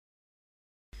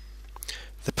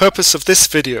The purpose of this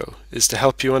video is to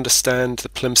help you understand the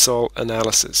Plimsoll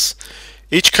analysis.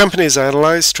 Each company is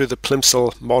analyzed through the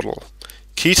Plimsoll model.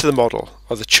 Key to the model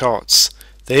are the charts.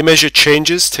 They measure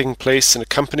changes taking place in a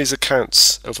company's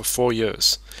accounts over 4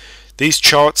 years. These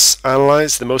charts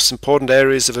analyze the most important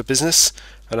areas of a business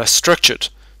and are structured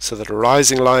so that a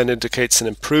rising line indicates an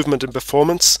improvement in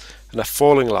performance and a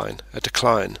falling line a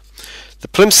decline. The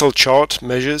Plimsoll chart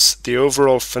measures the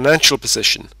overall financial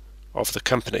position of the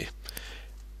company.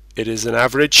 It is an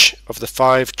average of the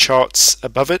 5 charts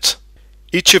above it.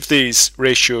 Each of these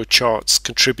ratio charts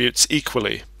contributes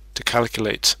equally to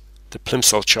calculate the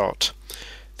Plimsoll chart.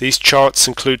 These charts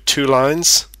include 2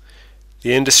 lines,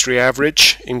 the industry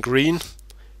average in green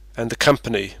and the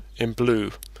company in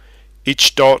blue.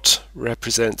 Each dot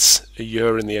represents a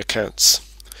year in the accounts.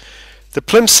 The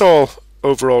Plimsoll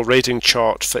overall rating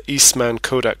chart for Eastman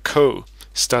Kodak Co.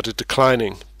 started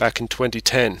declining back in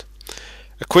 2010.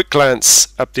 A quick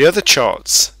glance at the other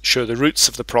charts show the roots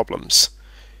of the problems.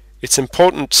 It's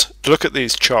important to look at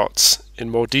these charts in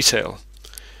more detail.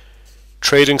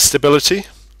 Trading stability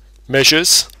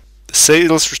measures the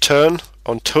sales return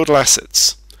on total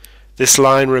assets. This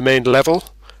line remained level,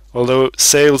 although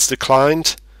sales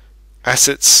declined,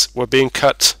 assets were being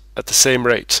cut at the same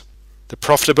rate. The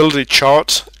profitability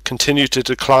chart continued to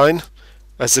decline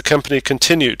as the company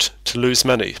continued to lose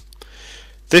money.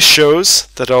 This shows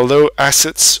that although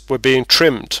assets were being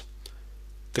trimmed,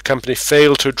 the company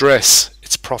failed to address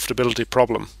its profitability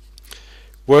problem.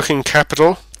 Working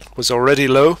capital was already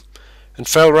low and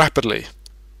fell rapidly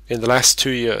in the last 2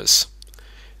 years.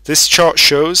 This chart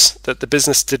shows that the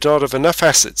business did not have enough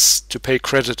assets to pay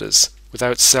creditors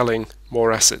without selling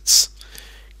more assets.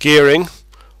 Gearing,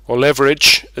 or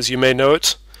leverage as you may know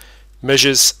it,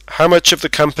 measures how much of the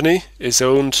company is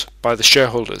owned by the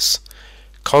shareholders.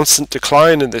 Constant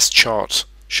decline in this chart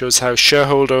shows how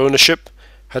shareholder ownership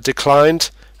had declined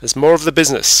as more of the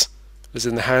business was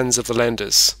in the hands of the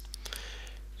lenders.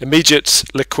 Immediate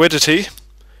liquidity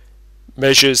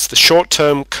measures the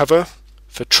short-term cover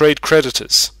for trade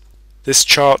creditors. This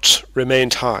chart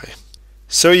remained high.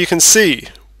 So you can see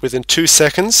within 2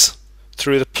 seconds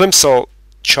through the Plimsoll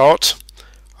chart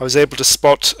I was able to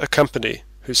spot a company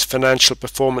whose financial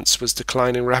performance was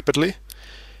declining rapidly,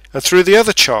 and through the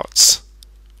other charts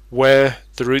where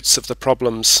the roots of the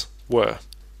problems were.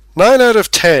 9 out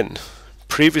of 10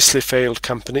 previously failed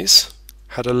companies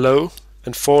had a low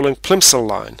and falling Plimsoll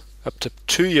line up to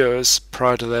 2 years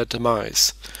prior to their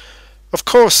demise. Of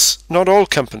course, not all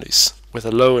companies with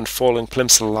a low and falling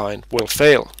Plimsoll line will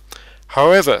fail.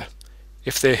 However,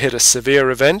 if they hit a severe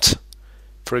event,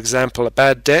 for example a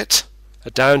bad debt, a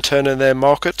downturn in their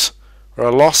market, or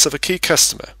a loss of a key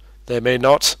customer, they may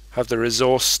not have the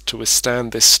resource to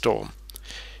withstand this storm.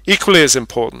 Equally as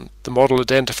important, the model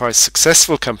identifies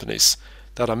successful companies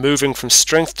that are moving from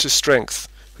strength to strength,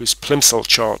 whose Plimsoll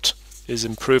chart is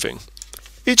improving.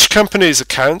 Each company's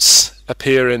accounts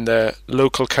appear in their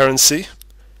local currency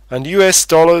and US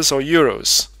dollars or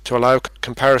euros to allow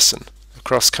comparison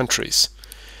across countries.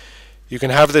 You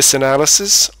can have this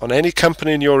analysis on any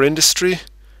company in your industry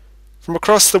from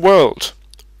across the world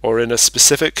or in a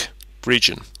specific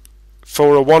region.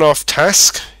 For a one-off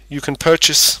task, you can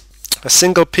purchase a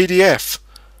single PDF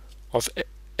of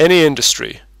any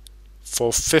industry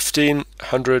for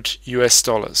 $1,500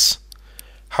 US.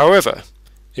 However,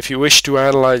 if you wish to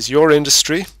analyze your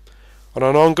industry on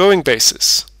an ongoing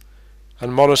basis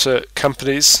and monitor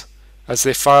companies as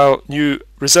they file new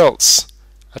results,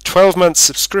 a 12-month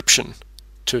subscription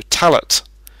to Talent,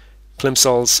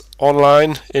 Plimsoll's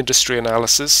online industry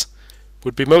analysis,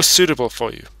 would be most suitable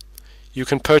for you. You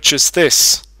can purchase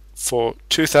this for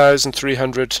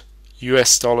 $2,300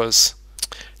 US.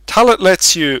 Talent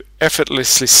lets you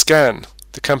effortlessly scan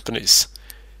the companies.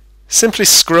 Simply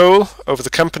scroll over the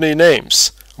company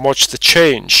names and watch the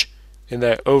change in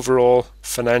their overall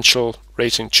financial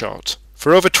rating chart.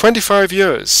 For over 25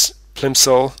 years,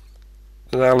 Plimsoll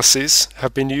analyses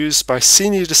have been used by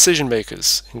senior decision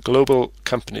makers in global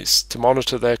companies to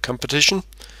monitor their competition,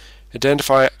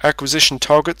 identify acquisition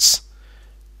targets,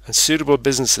 and suitable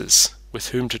businesses with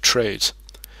whom to trade.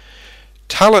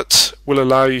 Talent will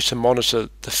allow you to monitor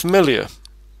the familiar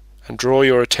and draw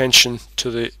your attention to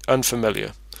the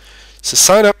unfamiliar. So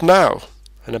sign up now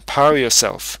and empower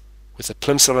yourself with the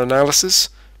Plimsoll analysis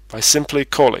by simply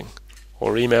calling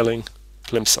or emailing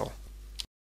Plimsoll.